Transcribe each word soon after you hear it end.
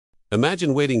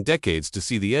Imagine waiting decades to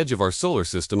see the edge of our solar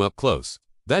system up close.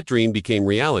 That dream became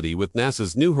reality with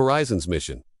NASA's New Horizons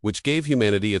mission, which gave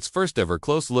humanity its first ever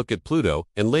close look at Pluto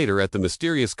and later at the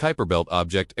mysterious Kuiper Belt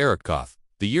object Arrokoth.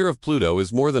 The Year of Pluto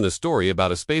is more than a story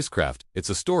about a spacecraft, it's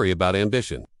a story about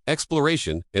ambition,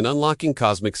 exploration, and unlocking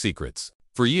cosmic secrets.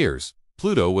 For years,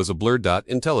 Pluto was a blurred dot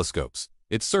in telescopes,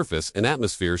 its surface and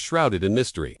atmosphere shrouded in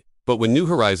mystery. But when New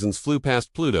Horizons flew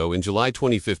past Pluto in July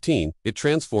 2015, it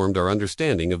transformed our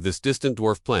understanding of this distant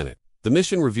dwarf planet. The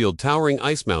mission revealed towering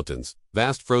ice mountains,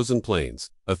 vast frozen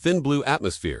plains, a thin blue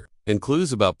atmosphere, and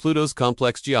clues about Pluto's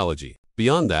complex geology.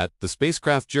 Beyond that, the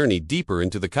spacecraft journeyed deeper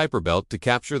into the Kuiper Belt to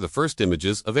capture the first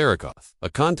images of Arrokoth, a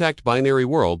contact binary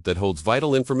world that holds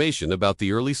vital information about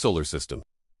the early solar system.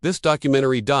 This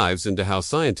documentary dives into how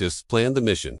scientists planned the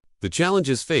mission, the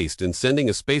challenges faced in sending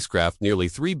a spacecraft nearly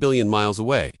 3 billion miles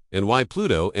away, and why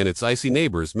Pluto and its icy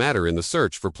neighbors matter in the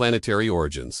search for planetary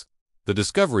origins. The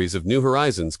discoveries of New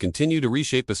Horizons continue to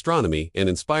reshape astronomy and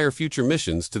inspire future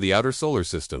missions to the outer solar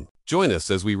system. Join us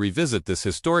as we revisit this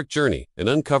historic journey and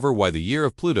uncover why the Year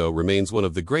of Pluto remains one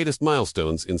of the greatest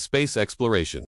milestones in space exploration.